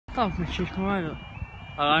Oh, my cheek, alright.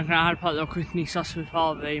 I'm gonna have to put the quickly sauce with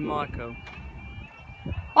Harvey Michael.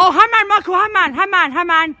 Oh, Hangman, Michael,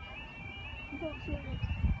 Hangman!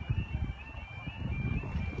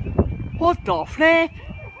 What the flip?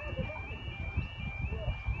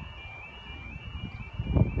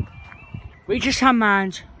 We just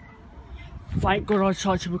Hangmaned. Thank God I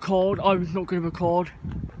decided to record. I was not going to record.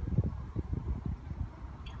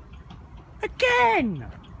 Again!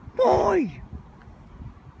 Boy!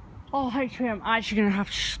 Oh, HP, I'm actually going to have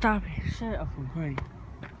to stab it. Set it up on green.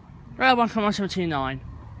 Right, 1.179.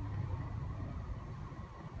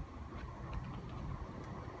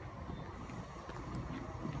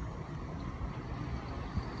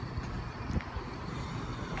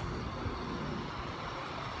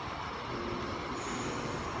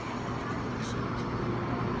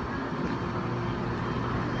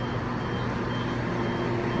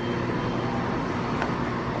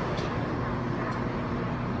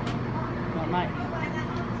 Mate.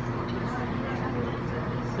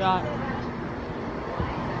 Right.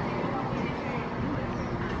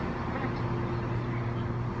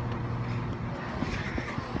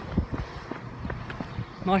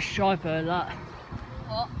 Nice driver, that.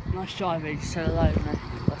 What? Nice driver, he just said hello, mate.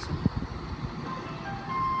 Bless him.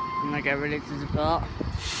 And they get really to the part.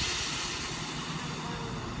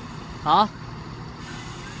 Huh?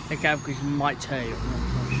 Okay, because he might tell you, I'm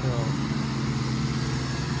not sure.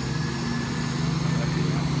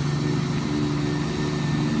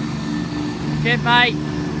 Good mate.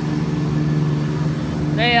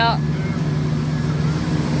 See ya.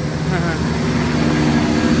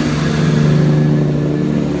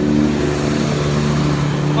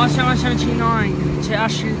 1.79 to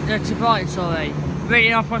Ashton, to Brighton, sorry. Really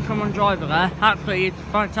nice 1.1 driver there. Absolutely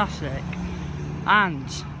fantastic. And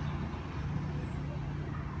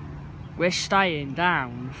we're staying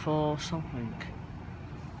down for something.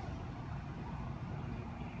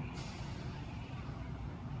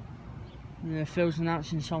 Yeah, Phil's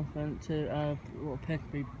announcing something to what appeared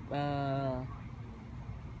to be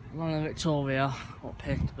London Victoria, what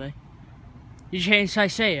appeared to be. Did you hear him say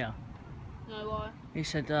see ya? No, why? He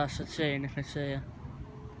said see you and if I see ya.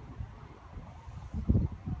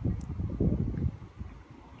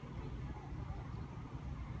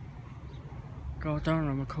 God, I don't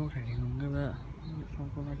want to record any longer, but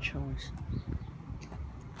I've got no choice.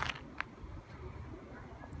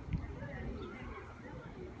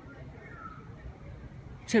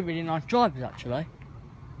 Two really nice drivers actually.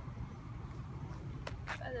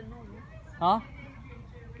 Better than normal. Huh?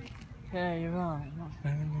 Yeah, you're right. Not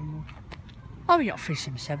better than normal. Oh, we got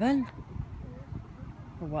 377.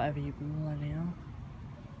 Or whatever you bloody are.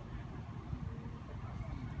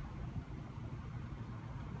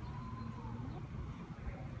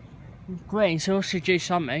 Green, so also do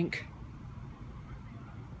something.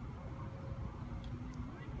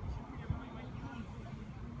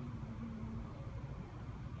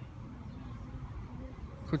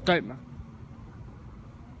 Good dope man.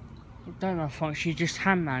 Good dope man function, you just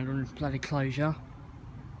Hangman on the bloody closure.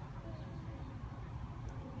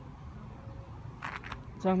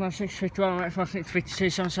 So I'm going 651, I'm at 652,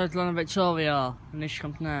 some side London Victoria, and this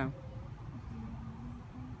comes now.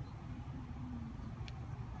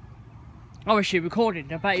 I wish you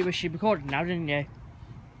recorded, I bet you wish you recorded now, didn't you?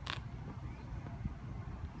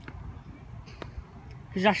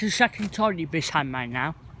 Because that's the second time you've been Hangman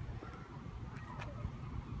now.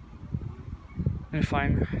 I'm going to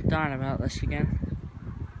find down about this again.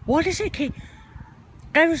 Why does it keep...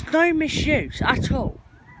 There was no misuse at all.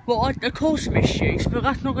 Well, of course misuse, but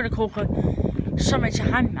that's not going to call something to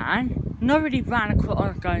Hangman. Nobody ran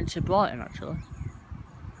across going to Brighton actually.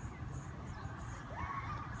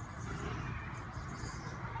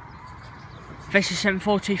 This is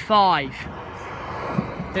 745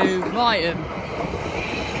 to Brighton.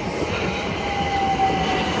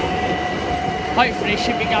 Hopefully it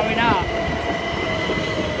should be going up.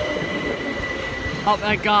 Up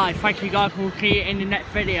there guys, thank you guys for creating the next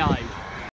video.